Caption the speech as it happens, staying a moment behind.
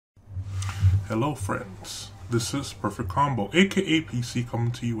Hello friends, this is Perfect Combo, aka PC,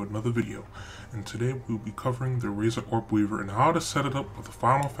 coming to you with another video, and today we'll be covering the Razer orbweaver and how to set it up with the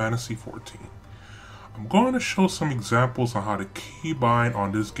Final Fantasy XIV. I'm going to show some examples on how to keybind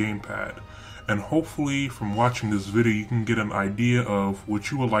on this gamepad, and hopefully from watching this video you can get an idea of what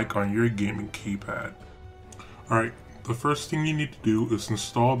you would like on your gaming keypad. Alright, the first thing you need to do is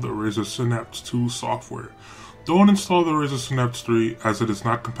install the Razer Synapse 2 software. Don't install the Razer Synapse 3 as it is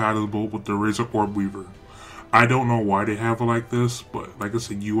not compatible with the Razer orbweaver. I don't know why they have it like this, but like I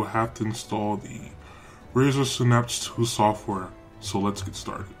said, you will have to install the Razer Synapse 2 software. So let's get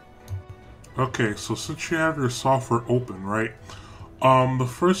started. Okay, so since you have your software open, right?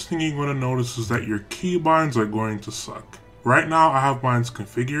 The first thing you're going to notice is that your keybinds are going to suck. Right now I have mine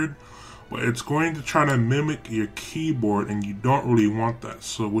configured, but it's going to try to mimic your keyboard and you don't really want that.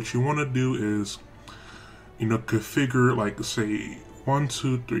 So what you want to do is, configure, like say 1,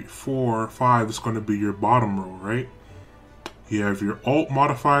 2, 3, 4, 5 is going to be your bottom row, right? You have your alt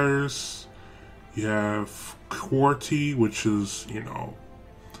modifiers, you have QWERTY, which is,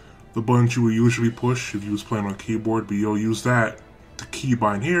 the buttons you would usually push if you was playing on keyboard, but you'll use that to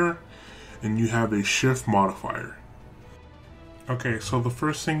keybind here, and you have a shift modifier. Okay, so the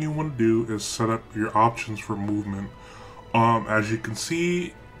first thing you want to do is set up your options for movement. As you can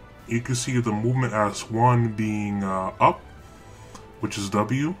see the movement as 1 being up, which is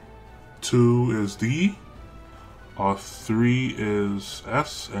W, 2 is D, 3 is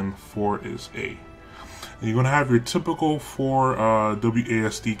S, and 4 is A. And you're going to have your typical 4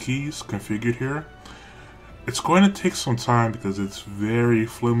 WASD keys configured here. It's going to take some time because it's very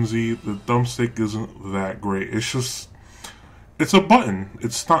flimsy. The thumbstick isn't that great. It's a button.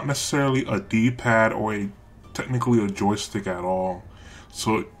 It's not necessarily a D-pad or technically a joystick at all.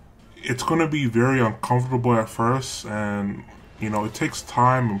 So it's going to be very uncomfortable at first, and it takes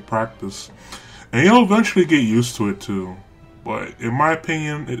time and practice, and you'll eventually get used to it too. But in my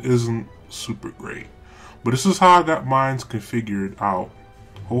opinion, it isn't super great. But this is how I got mine configured out.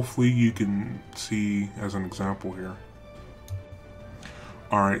 Hopefully you can see as an example here.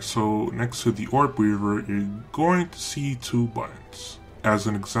 Alright, so next to the orbweaver, you're going to see 2 buttons as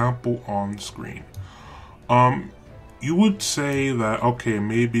an example on the screen. You would say that, okay,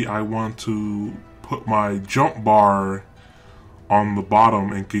 maybe I want to put my jump bar on the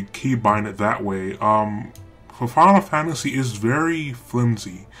bottom and could keybind it that way. For Final Fantasy, it's very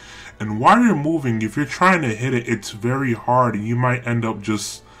flimsy. And while you're moving, if you're trying to hit it, it's very hard, and you might end up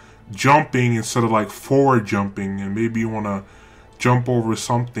just jumping instead of like forward jumping, and maybe you want to jump over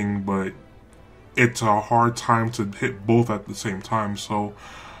something, but it's a hard time to hit both at the same time. So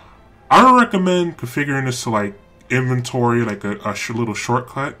I would recommend configuring this to like inventory, like a little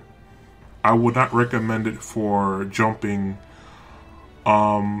shortcut. I would not recommend it for jumping.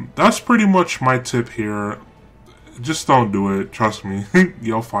 That's pretty much my tip here. Just don't do it, trust me.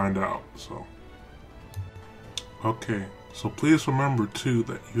 You'll find out. So okay, so please remember too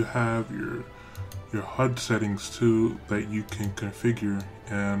that you have your HUD settings too that you can configure.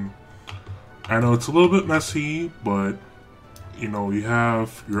 And I know it's a little bit messy, but you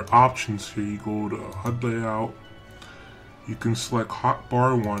have your options here. You go to HUD layout, you can select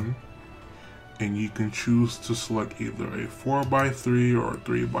hotbar 1, and you can choose to select either a 4x3 or a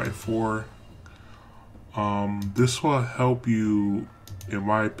 3x4. This will help you, in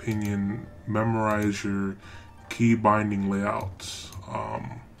my opinion, memorize your key binding layouts.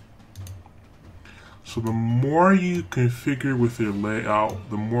 So the more you configure with your layout,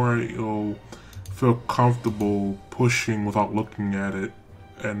 the more you'll feel comfortable pushing without looking at it,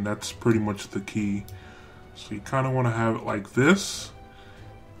 and that's pretty much the key. So you kind of want to have it like this,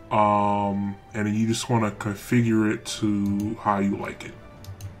 and you just want to configure it to how you like it.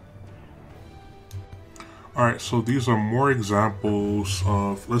 Alright, so these are more examples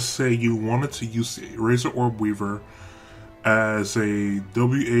of, let's say you wanted to use the Razer orbweaver as a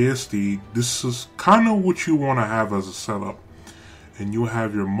WASD. This is kind of what you want to have as a setup. And you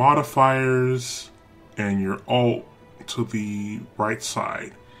have your modifiers and your alt to the right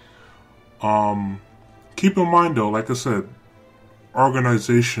side. Keep in mind though, like I said,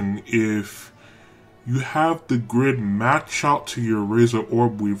 organization, if you have the grid match out to your Razer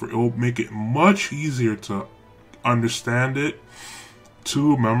orbweaver, it will make it much easier to understand it,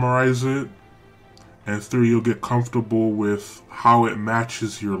 2, memorize it, and 3, you'll get comfortable with how it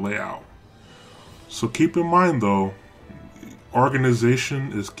matches your layout. So keep in mind though,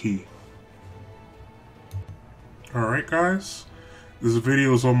 organization is key. Alright guys, this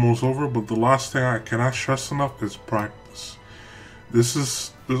video is almost over, but the last thing I cannot stress enough is practice. This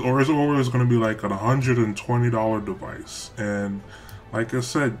orbweaver is going to be like a $120 device, and like I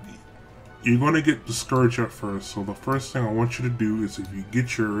said, you're going to get discouraged at first. So the first thing I want you to do is, if you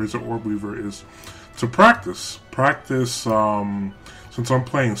get your Razer orbweaver, is to practice. Since I'm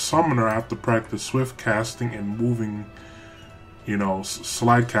playing Summoner, I have to practice swift casting and moving,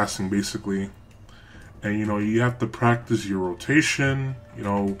 slide casting basically. And you have to practice your rotation.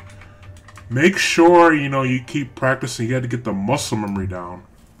 Make sure you keep practicing. You got to get the muscle memory down.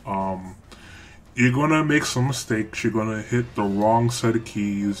 You're gonna make some mistakes. You're gonna hit the wrong set of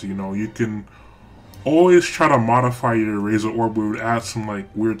keys. You can always try to modify your Razer orbweaver to add some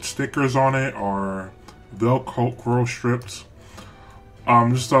weird stickers on it or Velcro strips.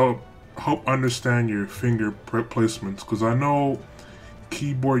 Just to help understand your finger placements, because I know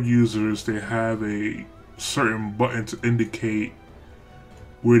keyboard users, they have a certain button to indicate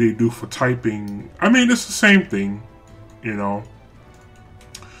where they do for typing. I mean, it's the same thing,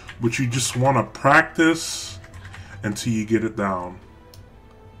 but you just want to practice until you get it down.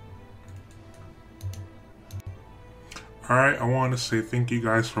 Alright, I want to say thank you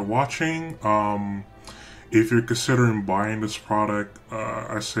guys for watching. If you're considering buying this product,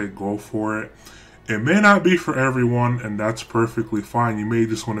 I say go for it. It may not be for everyone, and that's perfectly fine. You may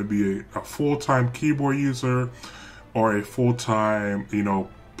just want to be a full-time keyboard user, or a full-time,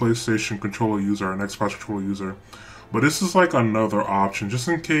 PlayStation controller user, or an Xbox controller user. But this is another option, just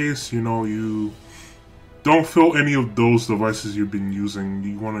in case, you don't feel any of those devices you've been using.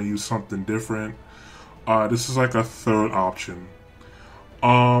 You want to use something different. This is a third option.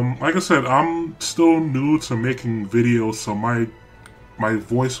 Like I said, I'm still new to making videos, so my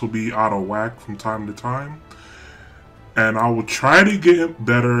voice will be out of whack from time to time. And I will try to get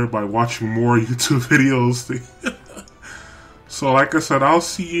better by watching more YouTube videos. So like I said, I'll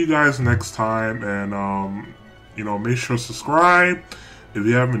see you guys next time, and make sure to subscribe. If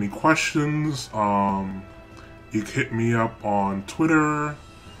you have any questions, you can hit me up on Twitter,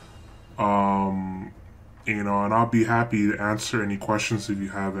 and I'll be happy to answer any questions if you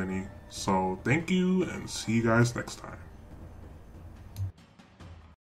have any. So thank you, and see you guys next time.